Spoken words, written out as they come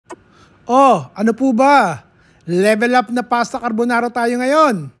Oh, ano po ba? Level up na pasta carbonara tayo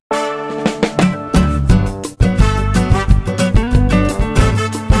ngayon.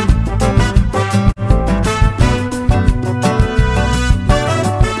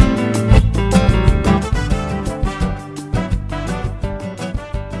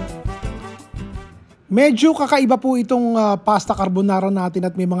 Medyo kakaiba po itong pasta carbonara natin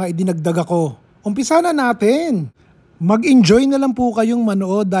at may mga idinagdag ako. Umpisa na natin. Mag-enjoy na lang po kayong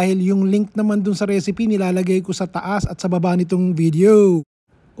manood dahil yung link naman dun sa recipe nilalagay ko sa taas at sa baba nitong video.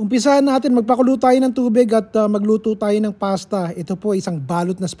 Umpisa natin, magpakulo tayo ng tubig at magluto tayo ng pasta. Ito po isang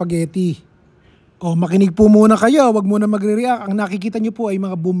balot na spaghetti. O makinig po muna kayo, wag muna magre-react. Ang nakikita nyo po ay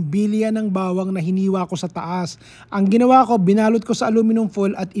mga bumbilya ng bawang na hiniwa ko sa taas. Ang ginawa ko, binalot ko sa aluminum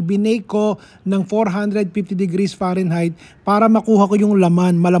foil at ibinake ko ng 450 degrees Fahrenheit para makuha ko yung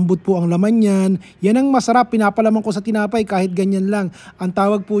laman. Malambot po ang laman yan. Yan ang masarap, pinapalaman ko sa tinapay kahit ganyan lang. Ang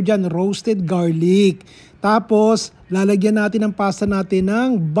tawag po dyan, roasted garlic. Tapos, lalagyan natin ang pasta natin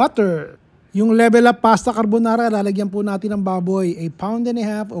ng butter. Yung level up pasta carbonara, lalagyan po natin ng baboy, 1.5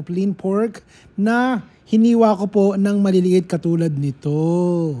 pounds of lean pork na hiniwa ko po ng maliliit katulad nito.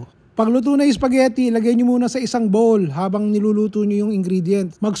 Pagluto na yung spaghetti, ilagay nyo muna sa isang bowl habang niluluto nyo yung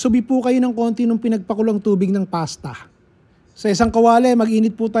ingredients. Magsubi po kayo ng konti ng pinagpakulang tubig ng pasta. Sa isang kawali,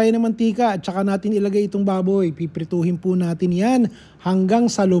 mag-init po tayo ng mantika at saka natin ilagay itong baboy. Piprituhin po natin yan hanggang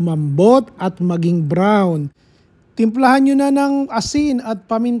sa lumambot at maging brown. Timplahan nyo na ng asin at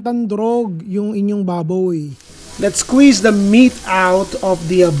pamintan drog yung inyong baboy. Let's squeeze the meat out of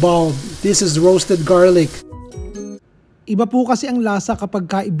the bulb. This is roasted garlic. Iba po kasi ang lasa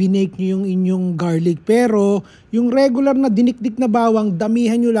kapag binake nyo yung inyong garlic. Pero yung regular na dinikdik na bawang,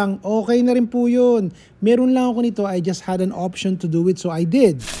 damihan nyo lang, okay na rin po yun. Meron lang ako nito, I just had an option to do it, so I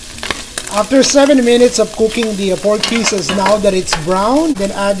did. After 7 minutes of cooking the pork pieces, now that it's brown,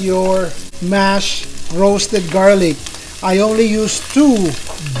 then add your mashed roasted garlic. I only use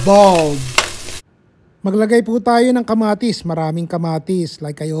 2 bulbs. Maglagay po tayo ng kamatis, maraming kamatis.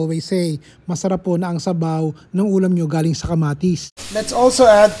 Like I always say, masarap po na ang sabaw ng ulam nyo galing sa kamatis. Let's also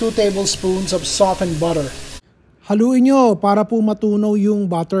add 2 tablespoons of softened butter. Haluin nyo para po matunaw yung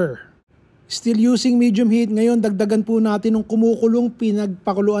butter. Still using medium heat. Ngayon, dagdagan po natin ng kumukulong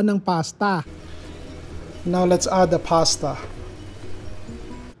pinagpakuluan ng pasta. Now let's add the pasta.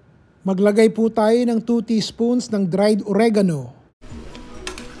 Maglagay po tayo ng 2 teaspoons ng dried oregano.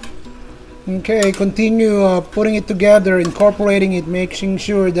 Okay, continue putting it together, incorporating it, making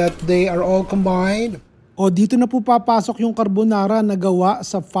sure that they are all combined. O dito na po papasok yung carbonara na gawa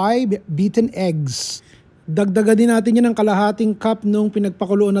sa 5 beaten eggs. Dagdagan din natin yan ng kalahating cup nung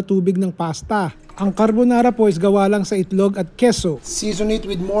pinagpakuluan na tubig ng pasta. Ang carbonara po is gawa lang sa itlog at keso. Season it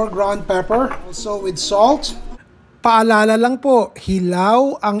with more ground pepper, also with salt. Paalala lang po,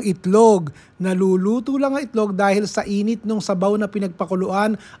 hilaw ang itlog. Naluluto lang ang itlog dahil sa init nung sabaw na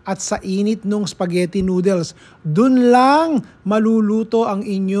pinagpakuluan at sa init nung spaghetti noodles. Dun lang maluluto ang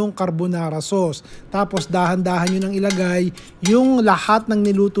inyong carbonara sauce. Tapos dahan-dahan nyo nang ilagay yung lahat ng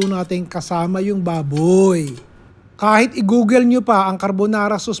niluto natin kasama yung baboy. Kahit i-google nyo pa, ang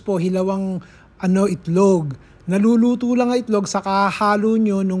carbonara sauce po, hilawang itlog. Naluluto lang ang itlog sa kahalo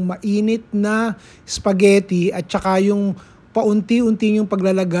nyo nung mainit na spaghetti at saka yung paunti-unti yung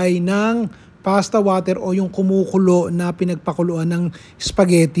paglalagay ng pasta water o yung kumukulo na pinagpakuluan ng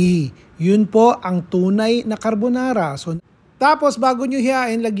spaghetti. Yun po ang tunay na carbonara. So, tapos bago nyo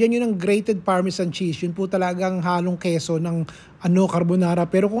hiyain, lagyan nyo ng grated parmesan cheese. Yun po talagang halong keso ng carbonara.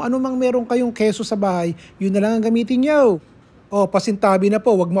 Pero kung ano mang meron kayong keso sa bahay, yun na lang ang gamitin nyo. O, pasintabi na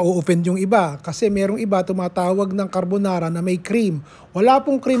po, wag ma-offend yung iba. Kasi merong iba tumatawag ng carbonara na may cream. Wala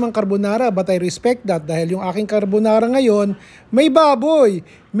pong cream ang carbonara, but I respect that. Dahil yung aking carbonara ngayon, may baboy.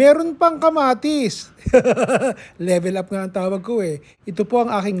 Meron pang kamatis. Level up nga ang tawag ko eh. Ito po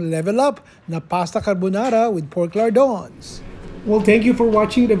ang aking level up na pasta carbonara with pork lardons. Well, thank you for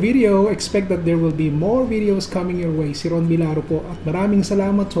watching the video. Expect that there will be more videos coming your way. Si Ron Milaro po. At maraming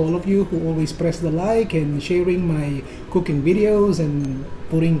salamat to all of you who always press the like and sharing my cooking videos and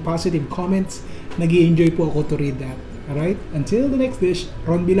putting positive comments. Nag-i-enjoy po ako to read that. Alright? Until the next dish,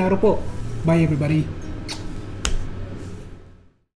 Ron Milaro po. Bye everybody.